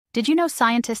Did you know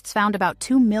scientists found about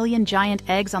 2 million giant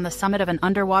eggs on the summit of an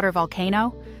underwater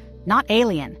volcano? Not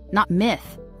alien, not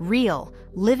myth, real,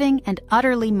 living, and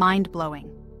utterly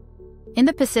mind-blowing. In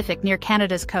the Pacific near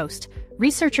Canada's coast,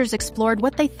 researchers explored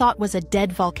what they thought was a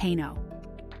dead volcano.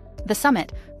 The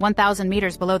summit, 1,000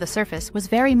 meters below the surface, was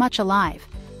very much alive,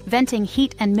 venting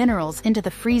heat and minerals into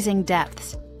the freezing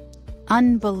depths.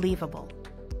 Unbelievable.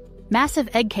 Massive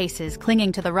egg cases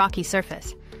clinging to the rocky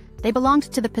surface. They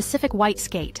belonged to the Pacific white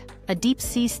skate, a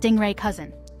deep-sea stingray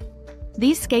cousin.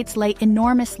 These skates lay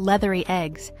enormous leathery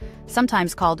eggs,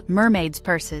 sometimes called mermaid's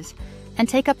purses, and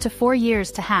take up to 4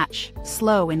 years to hatch,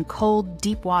 slow in cold,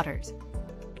 deep waters.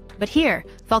 But here,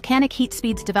 volcanic heat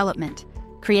speeds development,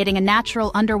 creating a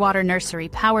natural underwater nursery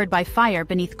powered by fire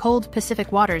beneath cold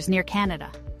Pacific waters near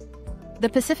Canada. The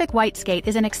Pacific white skate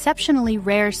is an exceptionally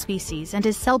rare species and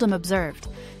is seldom observed.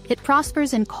 It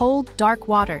prospers in cold, dark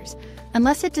waters,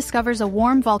 unless it discovers a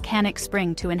warm volcanic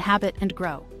spring to inhabit and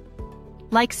grow.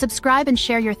 Like, subscribe, and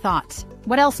share your thoughts.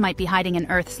 What else might be hiding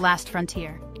in Earth's last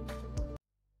frontier?